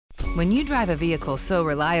When you drive a vehicle so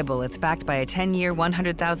reliable it's backed by a 10-year,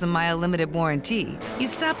 100,000-mile limited warranty, you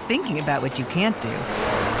stop thinking about what you can't do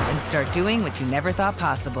and start doing what you never thought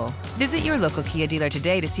possible. Visit your local Kia dealer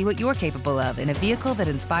today to see what you're capable of in a vehicle that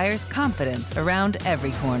inspires confidence around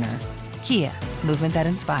every corner. Kia, movement that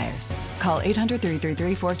inspires. Call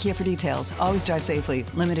 800-333-4KIA for details. Always drive safely.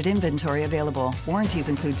 Limited inventory available. Warranties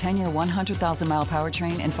include 10-year 100,000-mile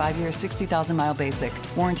powertrain and 5-year 60,000-mile basic.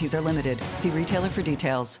 Warranties are limited. See retailer for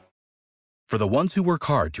details. For the ones who work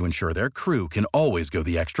hard to ensure their crew can always go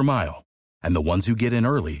the extra mile, and the ones who get in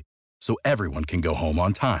early so everyone can go home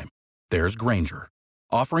on time, there's Grainger,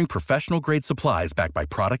 offering professional-grade supplies backed by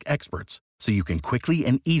product experts so you can quickly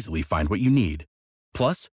and easily find what you need.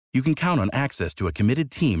 Plus, you can count on access to a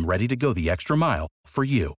committed team ready to go the extra mile for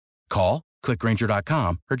you. Call, click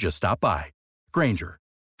Grainger.com, or just stop by. Grainger,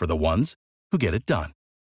 for the ones who get it done.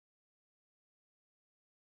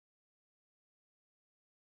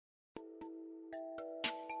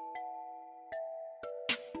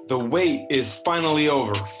 The wait is finally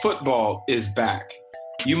over. Football is back.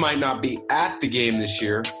 You might not be at the game this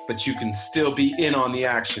year, but you can still be in on the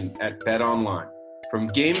action at BetOnline. From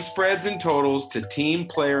game spreads and totals to team,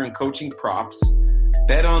 player, and coaching props,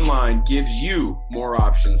 BetOnline gives you more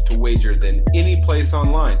options to wager than any place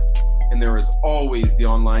online. And there is always the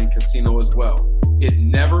online casino as well. It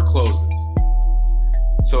never closes.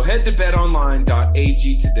 So head to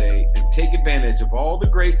betonline.ag today and take advantage of all the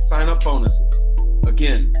great sign-up bonuses.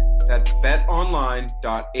 Again, that's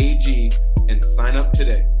betonline.ag and sign up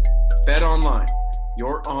today. BetOnline,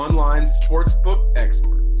 your online sportsbook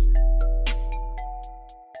experts.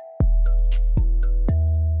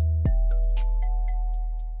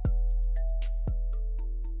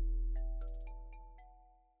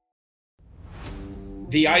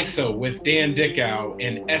 The ISO with Dan Dickow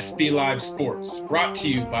and SB Live Sports, brought to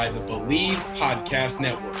you by the Believe Podcast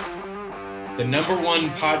Network, the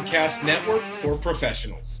 #1 podcast network for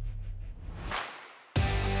professionals.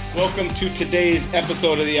 Welcome to today's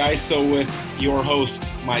episode of the ISO with your host,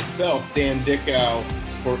 myself, Dan Dickow,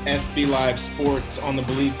 for SB Live Sports on the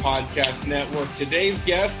Believe Podcast Network. Today's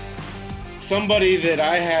guest, somebody that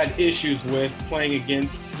I had issues with playing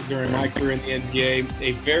against during my career in the NBA,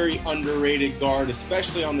 a very underrated guard,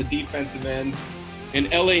 especially on the defensive end. An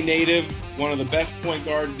LA native, one of the best point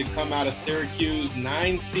guards to come out of Syracuse,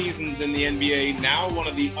 9 seasons in the NBA, now one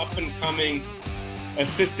of the up-and-coming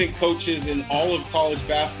assistant coaches in all of college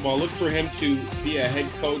basketball. Look for him to be a head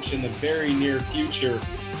coach in the very near future.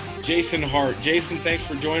 Jason Hart. Jason, thanks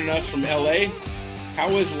for joining us from LA. How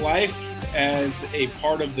is life as a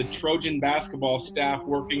part of the Trojan basketball staff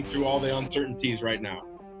working through all the uncertainties right now?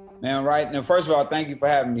 Man, right now, first of all, thank you for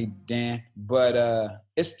having me, Dan. But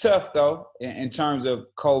it's tough, though, in terms of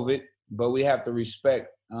COVID, but we have to respect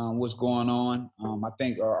what's going on. I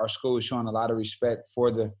think our school is showing a lot of respect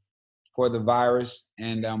for the virus,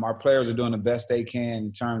 and our players are doing the best they can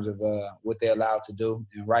in terms of what they're allowed to do.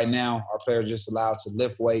 And right now, our players are just allowed to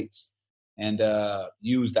lift weights and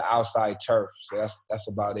use the outside turf. So that's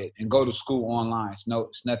about it. And go to school online.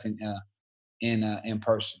 It's nothing in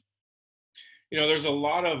person. You know, there's a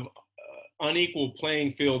lot of unequal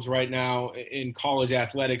playing fields right now in college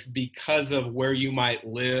athletics because of where you might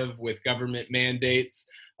live with government mandates,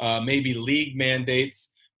 maybe league mandates.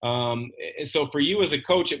 So for you as a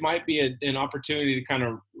coach, it might be an opportunity to kind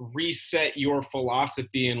of reset your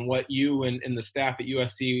philosophy and what you and the staff at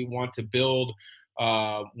USC want to build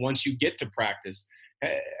once you get to practice.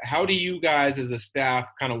 How do you guys as a staff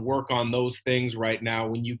kind of work on those things right now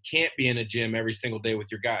when you can't be in a gym every single day with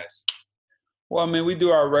your guys? Well, I mean, we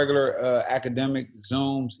do our regular academic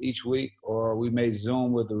Zooms each week, or we may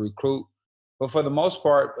Zoom with the recruit. But for the most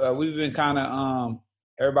part, we've been kind of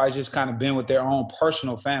everybody's just kind of been with their own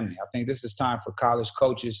personal family. I think this is time for college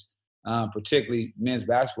coaches, particularly men's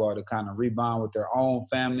basketball, to kind of rebound with their own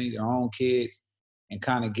family, their own kids, and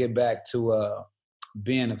kind of get back to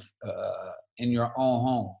being in your own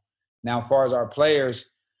home. Now, as far as our players,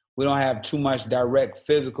 we don't have too much direct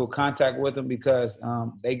physical contact with them because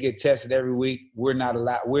they get tested every week. We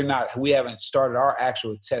haven't started our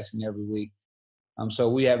actual testing every week. So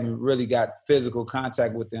we haven't really got physical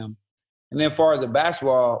contact with them. And then as far as the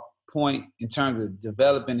basketball point in terms of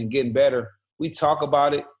developing and getting better, we talk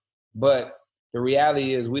about it, but the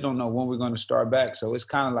reality is we don't know when we're going to start back. So it's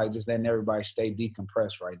kind of like just letting everybody stay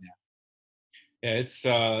decompressed right now. Yeah,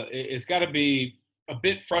 it's got to be a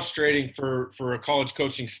bit frustrating for a college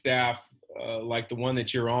coaching staff like the one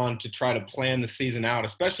that you're on to try to plan the season out,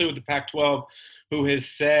 especially with the Pac-12, who has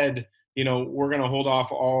said, you know, we're going to hold off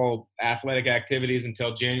all athletic activities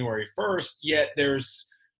until January 1st, yet there's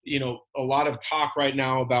a lot of talk right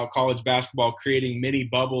now about college basketball creating mini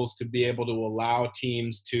bubbles to be able to allow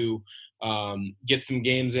teams to get some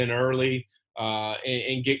games in early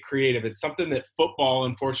and get creative. It's something that football,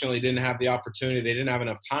 unfortunately, didn't have the opportunity. They didn't have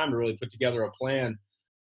enough time to really put together a plan.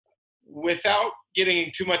 Without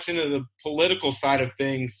getting too much into the political side of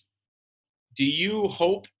things, do you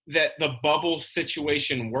hope that the bubble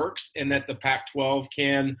situation works and that the Pac-12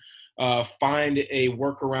 can find a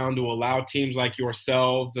workaround to allow teams like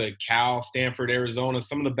yourself, the Cal, Stanford, Arizona,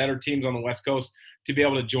 some of the better teams on the West Coast to be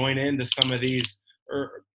able to join into some of these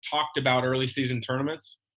talked about early season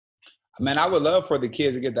tournaments? I mean, I would love for the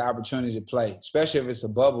kids to get the opportunity to play, especially if it's a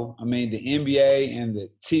bubble. I mean, the NBA and the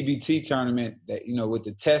TBT tournament, that with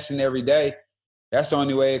the testing every day, that's the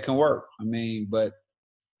only way it can work. I mean, but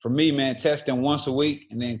for me, man, testing once a week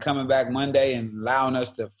and then coming back Monday and allowing us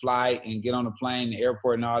to fly and get on a plane, the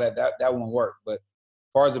airport and all that won't work. But as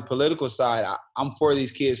far as the political side, I'm for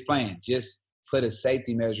these kids playing. Just put a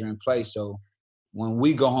safety measure in place so when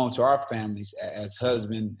we go home to our families as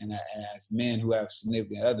husband and as men who have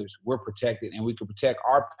significant others, we're protected and we can protect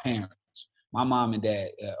our parents. My mom and dad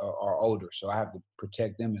are older, so I have to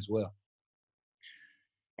protect them as well.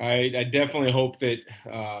 I definitely hope that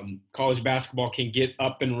college basketball can get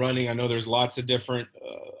up and running. I know there's lots of different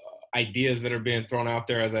ideas that are being thrown out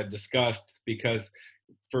there, as I discussed, because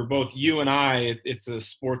for both you and I, it's a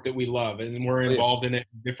sport that we love, and we're involved in it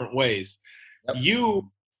in different ways. Yep.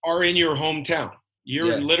 You are in your hometown.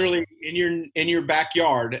 You're literally in your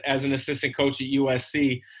backyard as an assistant coach at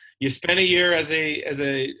USC. You spent a year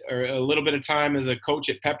or a little bit of time as a coach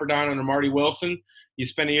at Pepperdine under Marty Wilson. You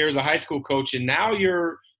spent a year as a high school coach, and now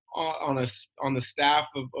you're on the staff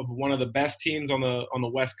of one of the best teams on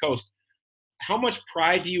the West Coast. How much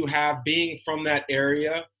pride do you have being from that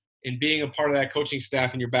area and being a part of that coaching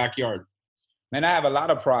staff in your backyard? Man, I have a lot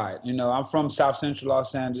of pride. I'm from South Central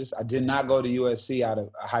Los Angeles. I did not go to USC out of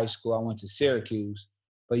high school. I went to Syracuse.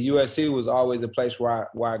 But USC was always a place where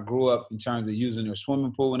I grew up in terms of using their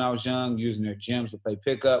swimming pool when I was young, using their gyms to play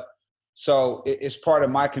pickup. So it's part of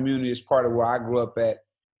my community. It's part of where I grew up at.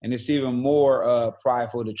 And it's even more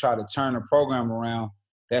prideful to try to turn a program around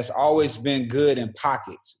that's always been good in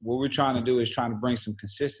pockets. What we're trying to do is trying to bring some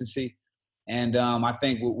consistency. And I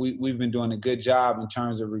think we've been doing a good job in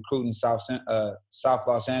terms of recruiting South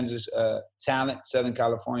Los Angeles talent, Southern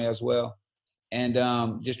California as well, and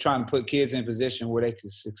just trying to put kids in a position where they can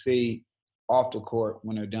succeed off the court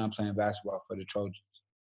when they're done playing basketball for the Trojans.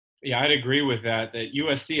 Yeah, I'd agree with that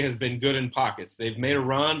USC has been good in pockets. They've made a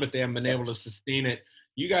run, but they haven't been able to sustain it.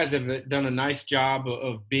 You guys have done a nice job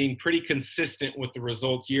of being pretty consistent with the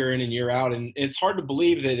results year in and year out, and it's hard to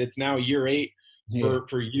believe that it's now year 8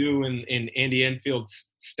 for you and Andy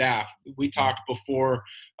Enfield's staff. We talked before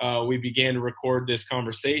we began to record this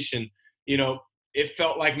conversation. It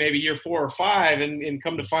felt like maybe year 4 or 5, and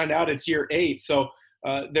come to find out it's year 8. So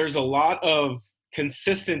there's a lot of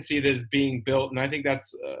consistency that's being built, and I think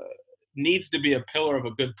that's needs to be a pillar of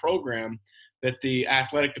a good program, that the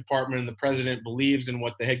athletic department and the president believes in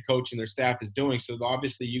what the head coach and their staff is doing. So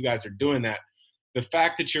obviously you guys are doing that. The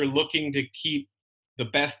fact that you're looking to keep the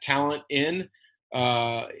best talent in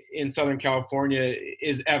Southern California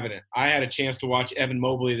is evident. I had a chance to watch Evan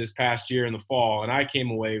Mobley this past year in the fall, and I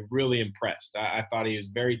came away really impressed. I thought he was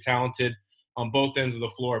very talented on both ends of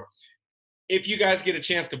the floor. If you guys get a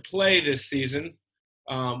chance to play this season,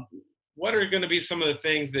 what are going to be some of the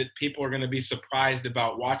things that people are going to be surprised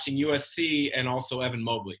about watching USC and also Evan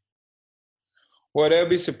Mobley? Well, they'll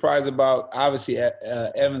be surprised about, obviously,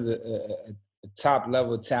 Evan's a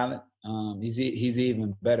top-level talent. He's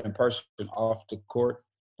even better in person off the court.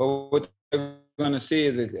 But what they're going to see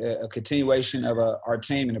is a continuation of our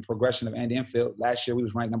team and the progression of Andy Enfield. Last year, we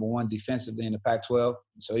was ranked number 1 defensively in the Pac-12.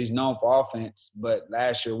 So he's known for offense, but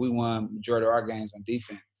last year we won the majority of our games on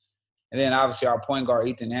defense. And then, obviously, our point guard,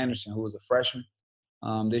 Ethan Anderson, who was a freshman.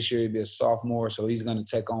 This year he'll be a sophomore, so he's going to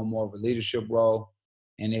take on more of a leadership role.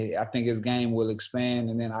 And I think his game will expand.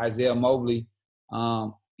 And then Isaiah Mobley,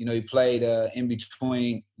 he played in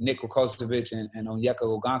between Nick Vukocevic and Onyeka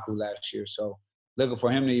Oganku last year. So looking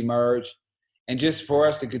for him to emerge. And just for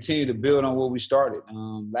us to continue to build on what we started.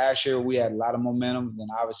 Last year we had a lot of momentum. Then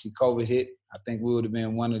obviously COVID hit. I think we would have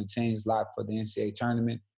been one of the teams locked for the NCAA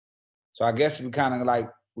tournament. So I guess we kind of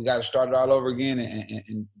we got to start it all over again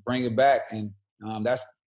and bring it back. And that's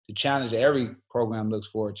the challenge that every program looks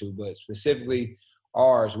forward to. But specifically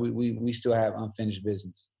ours, we still have unfinished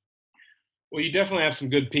business. Well, you definitely have some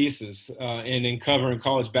good pieces. And in covering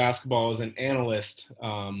college basketball as an analyst,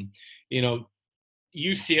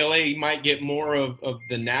 UCLA might get more of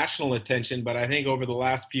the national attention, but I think over the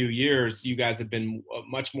last few years, you guys have been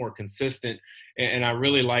much more consistent. And I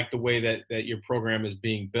really like the way that your program is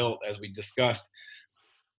being built, as we discussed.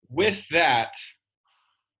 With that,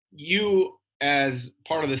 you, as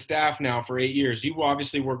part of the staff now for 8 years, you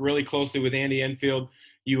obviously work really closely with Andy Enfield.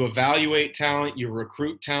 You evaluate talent, you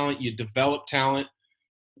recruit talent, you develop talent.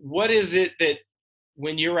 What is it that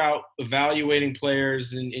when you're out evaluating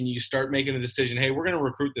players and you start making the decision, hey, we're going to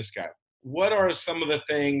recruit this guy, what are some of the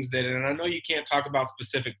things that, and I know you can't talk about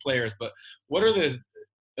specific players, but what are the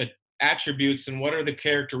attributes and what are the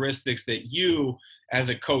characteristics that you as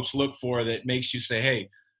a coach look for that makes you say, hey,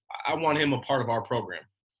 I want him a part of our program?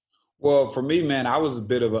 Well, for me, man, I was a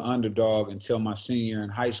bit of an underdog until my senior year in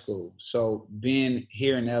high school. So being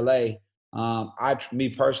here in LA, me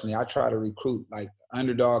personally, I try to recruit like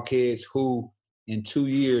underdog kids who in 2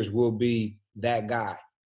 years will be that guy.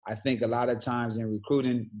 I think a lot of times in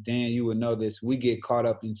recruiting, Dan, you would know this, we get caught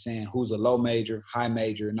up in saying who's a low major, high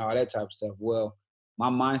major, and all that type of stuff. Well, my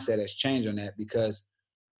mindset has changed on that because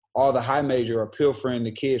all the high major are pilfering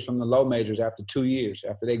the kids from the low majors after 2 years.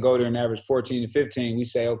 After they go there and average 14 to 15, we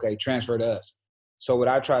say, okay, transfer to us. So what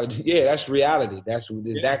I try to do, yeah, that's reality. That's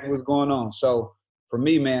exactly what's going on. So for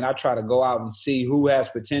me, man, I try to go out and see who has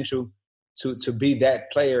potential to be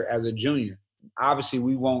that player as a junior. Obviously,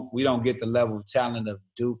 we don't get the level of talent of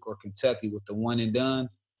Duke or Kentucky with the one and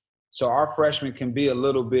dones. So our freshmen can be a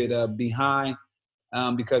little bit behind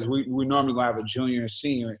because we normally gonna have a junior and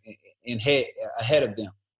senior ahead of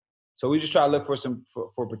them. So we just try to look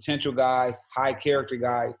for potential guys, high character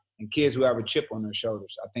guys, and kids who have a chip on their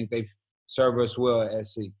shoulders. I think they've served us well at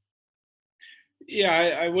SC. Yeah,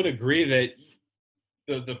 I would agree that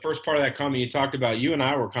the first part of that comment you talked about, you and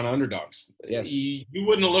I were kind of underdogs. Yes. You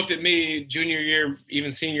wouldn't have looked at me junior year,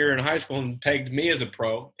 even senior year in high school and pegged me as a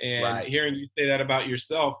pro. And Right. Hearing you say that about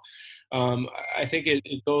yourself, I think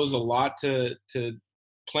it goes a lot to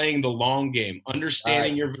playing the long game,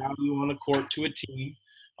 understanding your value on the court to a team,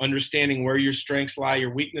 understanding where your strengths lie,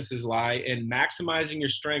 your weaknesses lie, and maximizing your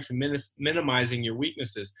strengths and minimizing your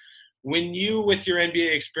weaknesses. When you, with your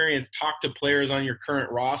NBA experience, talk to players on your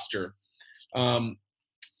current roster,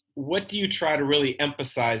 what do you try to really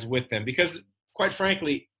emphasize with them? Because quite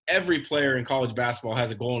frankly, every player in college basketball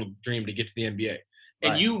has a goal and a dream to get to the NBA.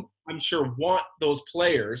 And you, I'm sure, want those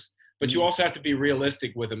players, but you also have to be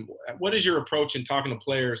realistic with them. What is your approach in talking to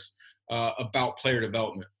players about player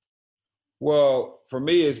development? Well, for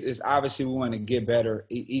me, it's obviously we want to get better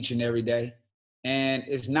each and every day, and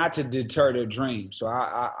it's not to deter their dreams. So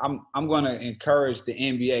I'm going to encourage the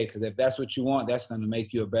NBA because if that's what you want, that's going to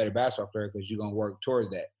make you a better basketball player because you're going to work towards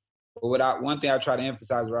that. But one thing I try to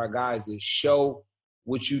emphasize with our guys is show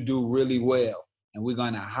what you do really well, and we're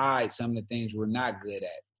going to hide some of the things we're not good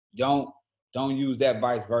at. Don't use that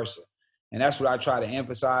vice versa. And that's what I try to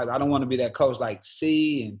emphasize. I don't want to be that coach like,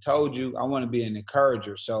 see and told you. I want to be an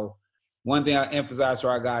encourager. So one thing I emphasize to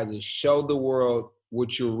our guys is show the world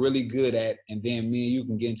what you're really good at, and then me and you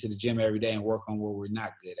can get into the gym every day and work on what we're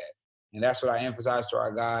not good at. And that's what I emphasize to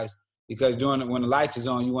our guys because when the lights is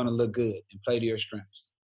on, you want to look good and play to your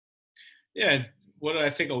strengths. Yeah, what I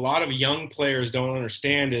think a lot of young players don't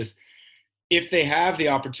understand is if they have the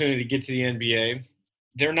opportunity to get to the NBA,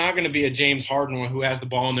 they're not going to be a James Harden who has the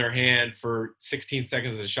ball in their hand for 16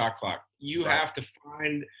 seconds of the shot clock. You have to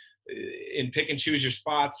find and pick and choose your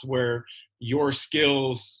spots where your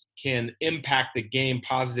skills can impact the game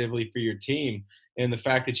positively for your team. And the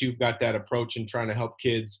fact that you've got that approach in trying to help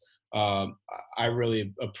kids, I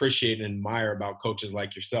really appreciate and admire about coaches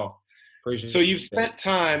like yourself. So you've spent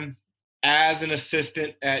time as an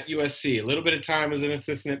assistant at USC, a little bit of time as an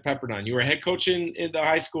assistant at Pepperdine. You were head coach in the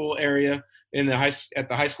high school area, at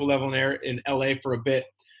the high school level in LA for a bit.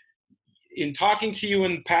 In talking to you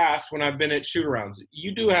in the past when I've been at shoot-arounds,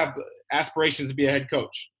 you do have aspirations to be a head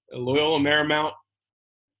coach. Loyola Marymount,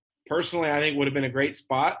 personally, I think would have been a great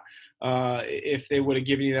spot if they would have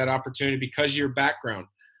given you that opportunity because of your background.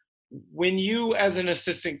 When you, as an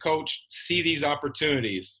assistant coach, see these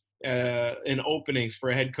opportunities and openings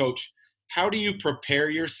for a head coach, how do you prepare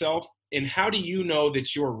yourself, and how do you know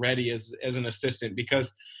that you're ready as an assistant?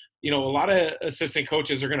 Because, a lot of assistant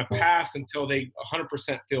coaches are going to pass until they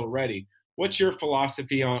 100% feel ready. What's your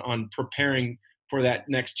philosophy on preparing for that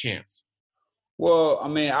next chance? Well, I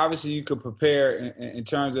mean, obviously you could prepare in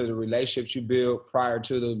terms of the relationships you build prior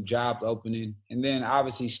to the job opening, and then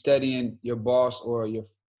obviously studying your boss or your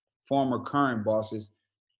former current bosses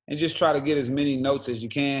and just try to get as many notes as you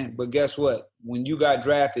can. But guess what? When you got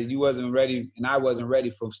drafted, you wasn't ready, and I wasn't ready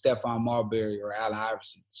for Stephon Marbury or Allen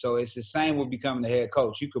Iverson. So it's the same with becoming the head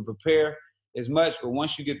coach. You could prepare as much, but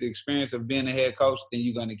once you get the experience of being a head coach, then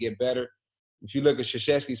you're going to get better. If you look at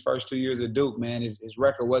Krzyzewski's first 2 years at Duke, man, his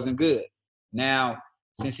record wasn't good. Now,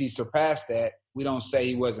 since he surpassed that, we don't say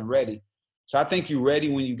he wasn't ready. So I think you're ready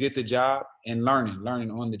when you get the job and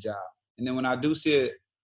learning on the job. And then when I do see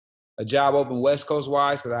a job open West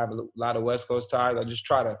Coast-wise, because I have a lot of West Coast ties, I just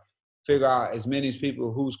try to figure out as many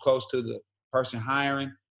people who's close to the person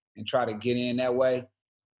hiring and try to get in that way.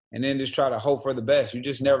 And then just try to hope for the best. You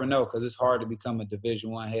just never know, because it's hard to become a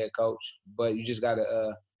Division I head coach. But you just got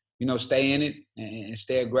to, stay in it and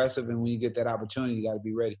stay aggressive. And when you get that opportunity, you got to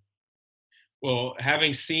be ready. Well,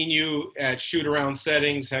 having seen you at shoot-around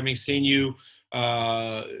settings, having seen you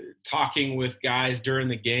talking with guys during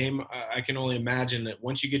the game, I can only imagine that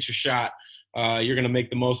once you get your shot, you're going to make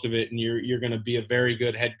the most of it, and you're going to be a very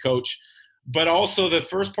good head coach. But also the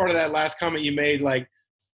first part of that last comment you made, like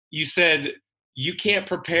you said, you can't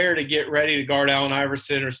prepare to get ready to guard Allen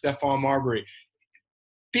Iverson or Stephon Marbury.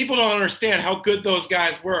 People don't understand how good those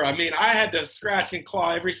guys were. I mean, I had to scratch and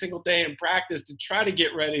claw every single day in practice to try to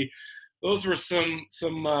get ready. Those were some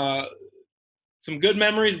good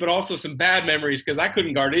memories, but also some bad memories, because I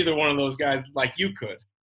couldn't guard either one of those guys like you could.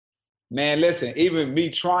 Man, listen, even me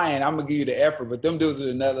trying, I'm going to give you the effort, but them dudes are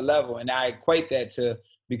another level, and I equate that to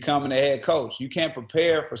becoming a head coach. You can't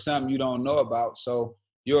prepare for something you don't know about, so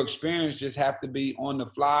your experience just have to be on the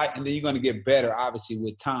fly, and then you're going to get better, obviously,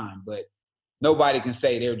 with time. But nobody can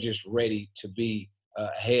say they're just ready to be a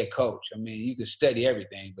head coach. I mean, you can study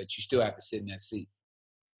everything, but you still have to sit in that seat.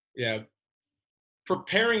 Yeah.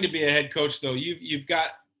 Preparing to be a head coach, though, you've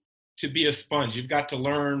got to be a sponge. You've got to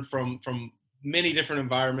learn from many different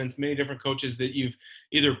environments, many different coaches that you've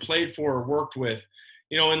either played for or worked with.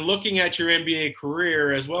 And looking at your NBA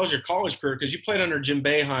career as well as your college career, because you played under Jim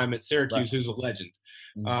Boeheim at Syracuse, right, who's a legend.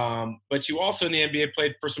 Mm-hmm. But you also in the NBA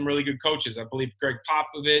played for some really good coaches. I believe Greg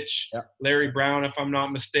Popovich, yep, Larry Brown, if I'm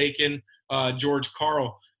not mistaken, George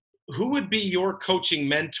Karl. Who would be your coaching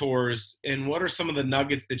mentors, and what are some of the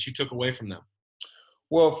nuggets that you took away from them?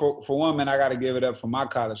 Well, for one, man, I got to give it up for my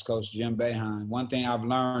college coach, Jim Boeheim. One thing I've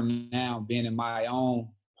learned now, being in my own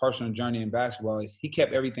personal journey in basketball, is he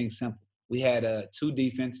kept everything simple. We had 2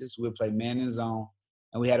 defenses. We'd play man and zone,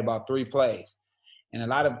 and we had about 3 plays. And a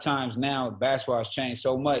lot of times now, basketball has changed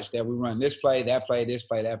so much that we run this play, that play, this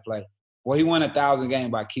play, that play. Well, he won 1,000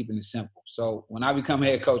 games by keeping it simple. So when I become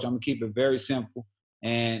head coach, I'm going to keep it very simple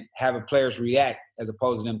and have the players react as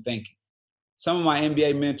opposed to them thinking. Some of my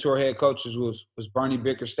NBA mentor head coaches was Bernie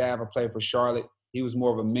Bickerstaff. I played for Charlotte. He was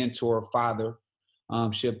more of a mentor,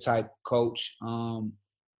 father-ship type coach.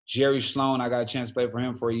 Jerry Sloan, I got a chance to play for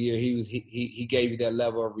him for a year. He gave you that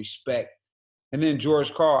level of respect. And then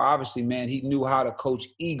George Karl, obviously, man, he knew how to coach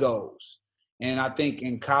egos. And I think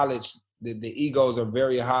in college, the egos are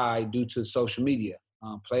very high due to social media.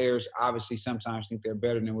 Players obviously sometimes think they're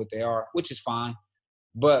better than what they are, which is fine.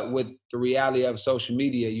 But with the reality of social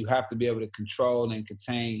media, you have to be able to control and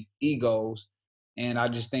contain egos. And I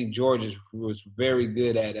just think George was very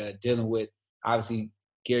good at dealing with, obviously,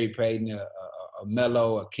 Gary Payton, a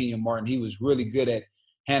Melo, a Kenyon Martin. He was really good at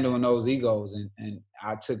handling those egos, and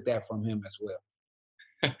I took that from him as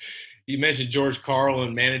well. You mentioned George Karl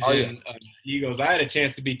and managing egos. I had a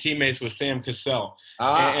chance to be teammates with Sam Cassell.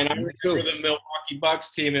 And I remember the Milwaukee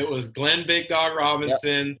Bucks team. It was Glenn Big Dog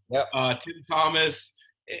Robinson, Tim Thomas,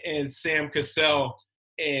 and Sam Cassell.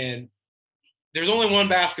 And there's only one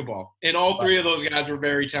basketball, and all 3 of those guys were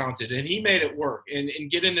very talented. And he made it work. And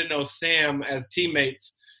getting to know Sam as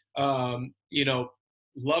teammates,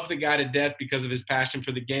 love the guy to death because of his passion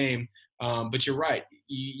for the game. But you're right.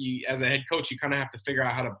 You as a head coach, you kind of have to figure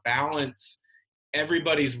out how to balance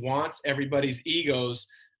everybody's wants, everybody's egos.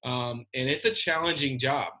 And it's a challenging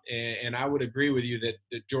job. And I would agree with you that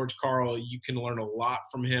George Karl, you can learn a lot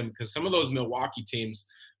from him, because some of those Milwaukee teams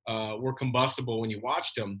were combustible when you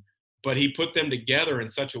watched them, but he put them together in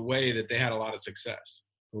such a way that they had a lot of success.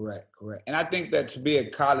 Correct. And I think that to be a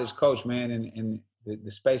college coach, man, in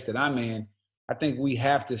the space that I'm in, I think we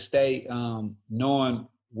have to stay knowing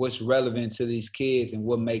what's relevant to these kids and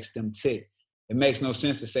what makes them tick. It makes no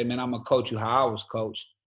sense to say, man, I'm going to coach you how I was coached.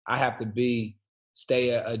 I have to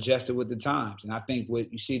stay adjusted with the times. And I think what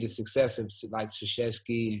you see the success of like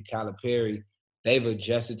Krzyzewski and Calipari, they've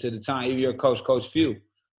adjusted to the time. Even your Coach Few,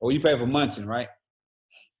 or you play for Munson, right?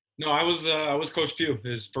 No, I was Coach Few,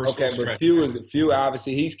 his first stretch. Okay, but Few,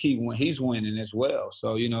 obviously, he's winning as well.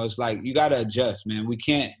 So, it's like you got to adjust, man. We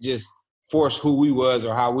can't just force who we was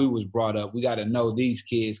or how we was brought up. We got to know these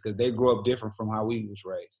kids because they grew up different from how we was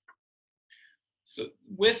raised. So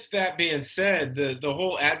with that being said, the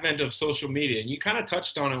whole advent of social media, and you kind of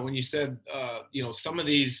touched on it when you said, some of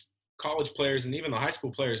these college players and even the high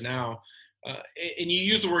school players now and you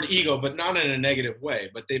use the word ego, but not in a negative way,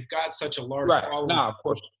 but they've got such a large Right. following. No, of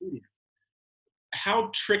course.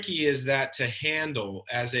 How tricky is that to handle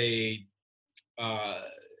as uh,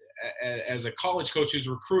 a college coach who's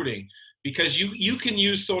recruiting? Because you can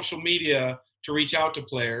use social media to reach out to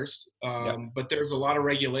players, Yep. but there's a lot of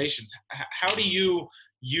regulations. How do you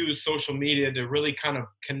use social media to really kind of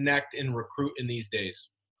connect and recruit in these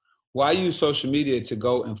days? Well, I use social media to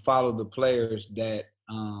go and follow the players that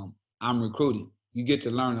I'm recruiting. You get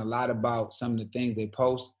to learn a lot about some of the things they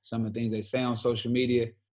post, some of the things they say on social media.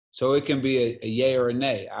 So it can be a yay or a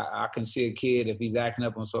nay. I can see a kid, if he's acting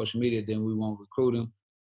up on social media, then we won't recruit him.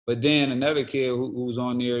 But then another kid who's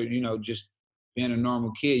on there, just being a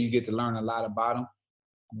normal kid, you get to learn a lot about him.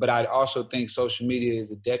 But I also think social media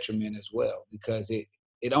is a detriment as well, because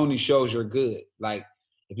it only shows you're good. Like,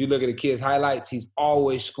 if you look at a kid's highlights, he's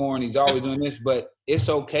always scoring, he's always doing this, but it's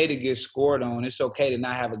okay to get scored on. It's okay to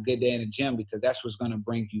not have a good day in the gym, because that's what's going to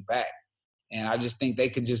bring you back. And I just think they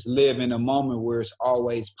could just live in a moment where it's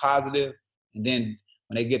always positive. And then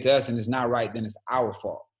when they get to us and it's not right, then it's our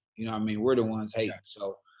fault. You know what I mean? We're the ones hating.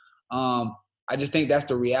 So I just think that's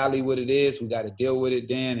the reality what it is. We got to deal with it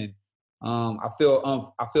then. And I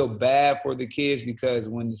feel bad for the kids, because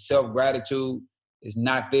when the self-gratitude is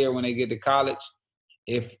not there when they get to college,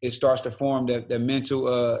 if it starts to form the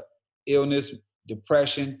mental illness,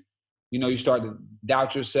 depression, you start to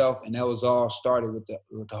doubt yourself, and that was all started with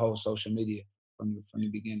the whole social media from the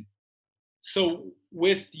beginning. So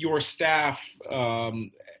with your staff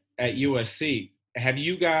at USC, have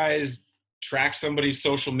you guys tracked somebody's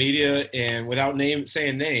social media and, without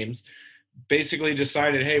saying names, basically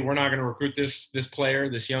decided, hey, we're not going to recruit this player,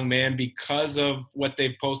 this young man, because of what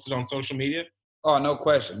they've posted on social media? Oh, no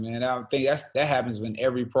question, man. I think that happens in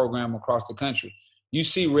every program across the country. You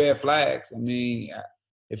see red flags. I mean,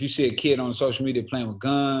 if you see a kid on social media playing with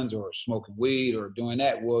guns or smoking weed or doing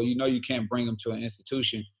that, well, you can't bring them to an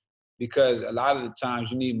institution, because a lot of the times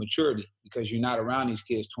you need maturity, because you're not around these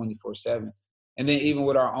kids 24/7. And then even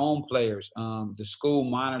with our own players, the school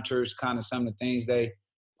monitors kind of some of the things they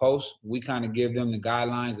post. We kind of give them the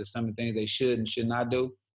guidelines of some of the things they should and should not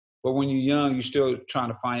do. But when you're young, you're still trying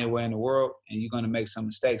to find your way in the world, and you're going to make some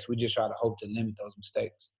mistakes. We just try to hope to limit those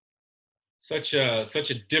mistakes. Such a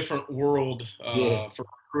different world Yeah. for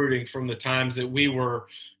recruiting from the times that we were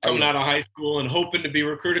coming yeah. out of high school and hoping to be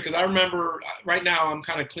recruited. Because I remember right now I'm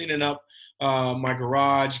kind of cleaning up my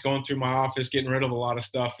garage, going through my office, getting rid of a lot of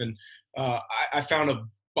stuff. And I found a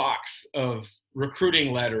box of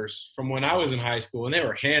recruiting letters from when I was in high school, and they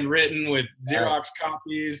were handwritten with Xerox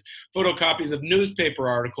copies, photocopies of newspaper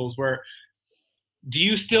articles. Do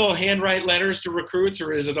you still handwrite letters to recruits,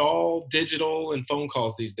 or is it all digital and phone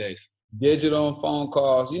calls these days? Digital and phone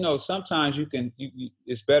calls. Sometimes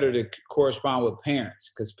it's better to correspond with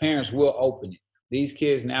parents, because parents will open it. These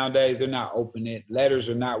kids nowadays, they're not opening it. Letters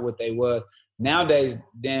are not what they was. Nowadays,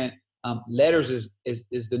 then letters is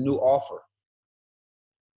the new offer.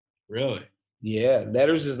 Really? Yeah,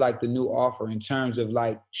 letters is like the new offer in terms of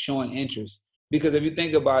like showing interest. Because if you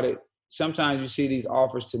think about it, sometimes you see these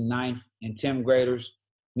offers to 9th and 10th graders.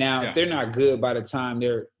 Now, if they're not good by the time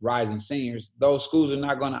they're rising seniors, those schools are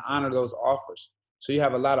not going to honor those offers. So you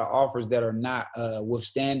have a lot of offers that are not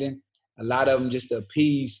withstanding, a lot of them just to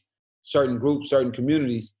appease certain groups, certain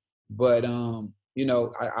communities. But,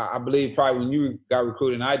 I believe probably when you got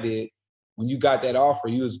recruited and I did, when you got that offer,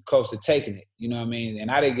 you was close to taking it. You know what I mean? And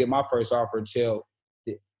I didn't get my first offer until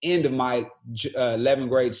the end of my 11th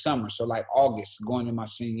grade summer. So like August, going into my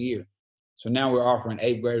senior year. So now we're offering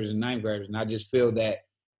 8th graders and 9th graders. And I just feel that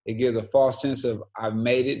it gives a false sense of I've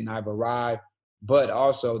made it and I've arrived. But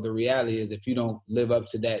also the reality is, if you don't live up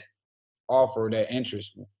to that offer, that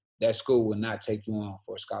interest, that school will not take you on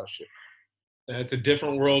for a scholarship. It's a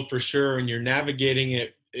different world for sure, and you're navigating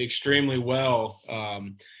it extremely well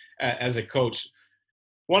as a coach.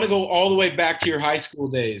 Want to go all the way back to your high school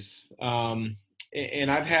days.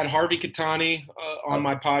 And I've had Harvey Katani on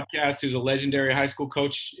my podcast, who's a legendary high school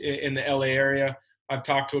coach in the LA area. I've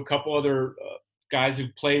talked to a couple other guys who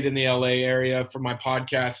played in the LA area for my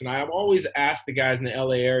podcast, and I've always asked the guys in the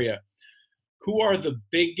LA area, who are the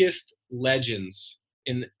biggest legends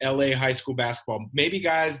in LA high school basketball? Maybe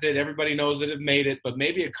guys that everybody knows that have made it, but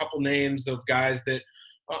maybe a couple names of guys that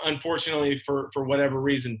unfortunately for whatever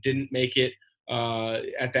reason didn't make it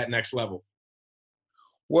at that next level.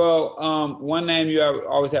 Well, one name you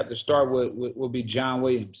always have to start with will be John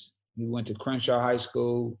Williams. He went to Crenshaw High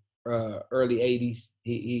School, early 80s.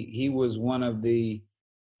 He was one of the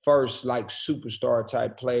first like superstar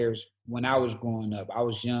type players when I was growing up. I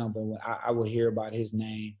was young, but when I would hear about his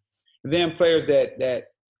name. And then players that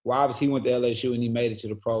well, obviously he went to LSU and he made it to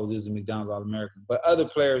the pros. He was a McDonald's All-American. But other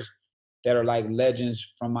players that are like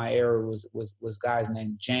legends from my era was guys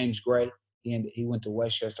named James Gray. He went to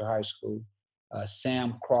Westchester High School.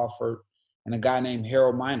 Sam Crawford, and a guy named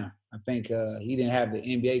Harold Miner. I think he didn't have the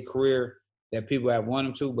NBA career that people have wanted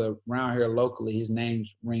him to, but around here locally, his name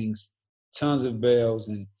rings tons of bells.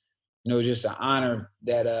 And, just an honor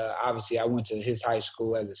that obviously I went to his high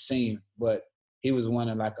school as a senior, but he was one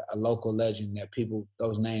of like a local legend that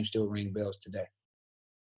those names still ring bells today.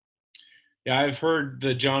 Yeah, I've heard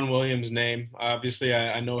the John Williams name. Obviously,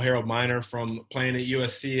 I know Harold Miner from playing at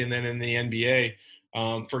USC and then in the NBA.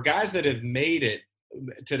 For guys that have made it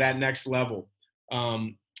to that next level,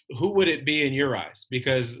 who would it be in your eyes?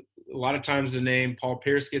 Because a lot of times the name Paul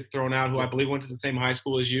Pierce gets thrown out, who I believe went to the same high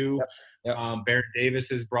school as you. Yep. Baron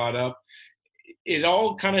Davis is brought up. It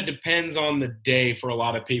all kind of depends on the day for a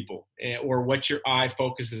lot of people or what your eye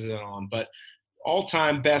focuses on. But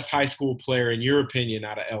all-time best high school player, in your opinion,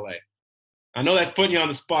 out of LA? I know that's putting you on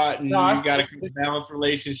the spot, and you've got to balance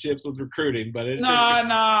relationships with recruiting. But it's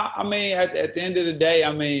I mean, at the end of the day,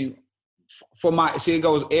 I mean, it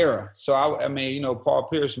goes era. So Paul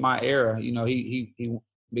Pierce, my era. He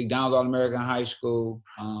McDonald's All-American high school.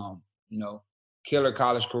 Killer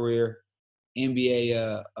college career,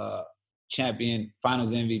 NBA champion,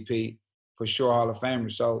 Finals MVP, for sure Hall of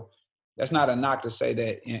Famer. So that's not a knock to say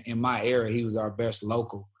that in my era he was our best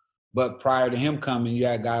local. But prior to him coming, you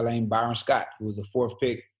had a guy named Byron Scott, who was the fourth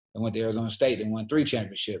pick and went to Arizona State and won 3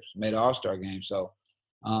 championships, made an All-Star game. So,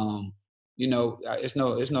 it's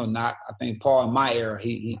no knock. I think Paul in my era,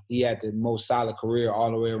 he had the most solid career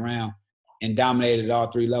all the way around and dominated at all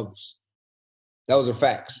 3 levels. Those are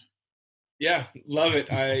facts. Yeah, love it.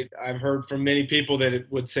 I've heard from many people that it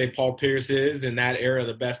would say Paul Pierce is in that era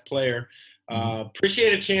the best player.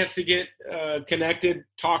 Appreciate a chance to get connected,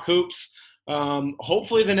 talk hoops.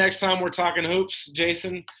 Hopefully the next time we're talking hoops,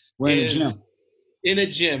 Jason, we're in a gym. In a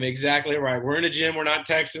gym, exactly right. We're in a gym. We're not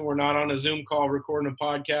texting. We're not on a Zoom call recording a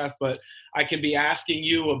podcast. But I can be asking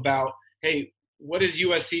you about, hey, what is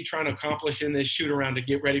USC trying to accomplish in this shoot-around to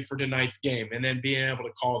get ready for tonight's game, and then being able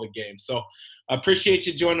to call the game. So I appreciate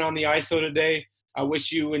you joining on the ISO today. I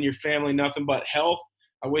wish you and your family nothing but health.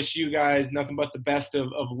 I wish you guys nothing but the best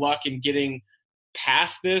of luck in getting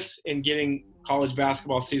past this and getting college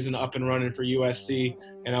basketball season up and running for USC.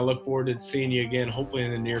 And I look forward to seeing you again, hopefully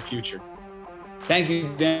in the near future. Thank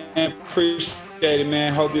you, Dan. Appreciate it,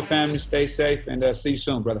 man. Hope your family stay safe, and see you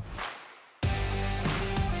soon, brother.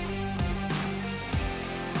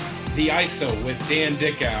 The ISO with Dan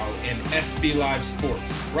Dickau and SB Live Sports,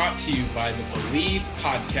 brought to you by the Believe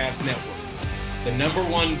Podcast Network, the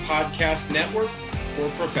 #1 podcast network for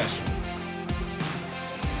professionals.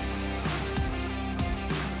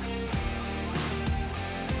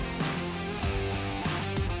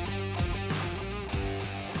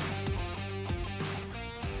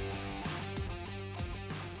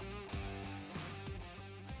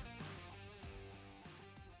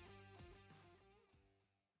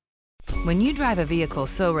 When you drive a vehicle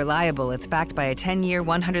so reliable it's backed by a 10-year,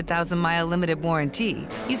 100,000-mile limited warranty,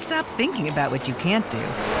 you stop thinking about what you can't do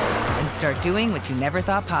and start doing what you never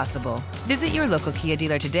thought possible. Visit your local Kia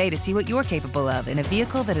dealer today to see what you're capable of in a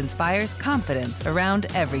vehicle that inspires confidence around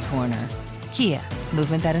every corner. Kia,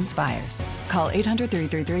 movement that inspires. Call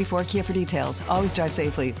 800-333-4KIA for details. Always drive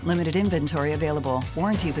safely. Limited inventory available.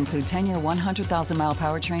 Warranties include 10-year 100,000-mile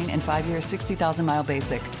powertrain and 5-year 60,000-mile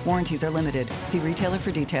basic. Warranties are limited. See retailer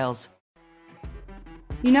for details.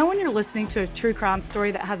 You know when you're listening to a true crime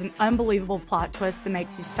story that has an unbelievable plot twist that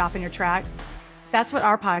makes you stop in your tracks? That's what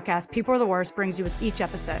our podcast, People Are the Worst, brings you with each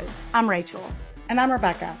episode. I'm Rachel. And I'm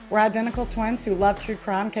Rebecca. We're identical twins who love true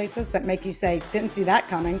crime cases that make you say, didn't see that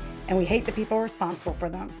coming, and we hate the people responsible for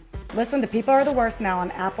them. Listen to People Are the Worst now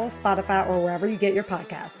on Apple, Spotify, or wherever you get your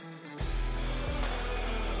podcasts.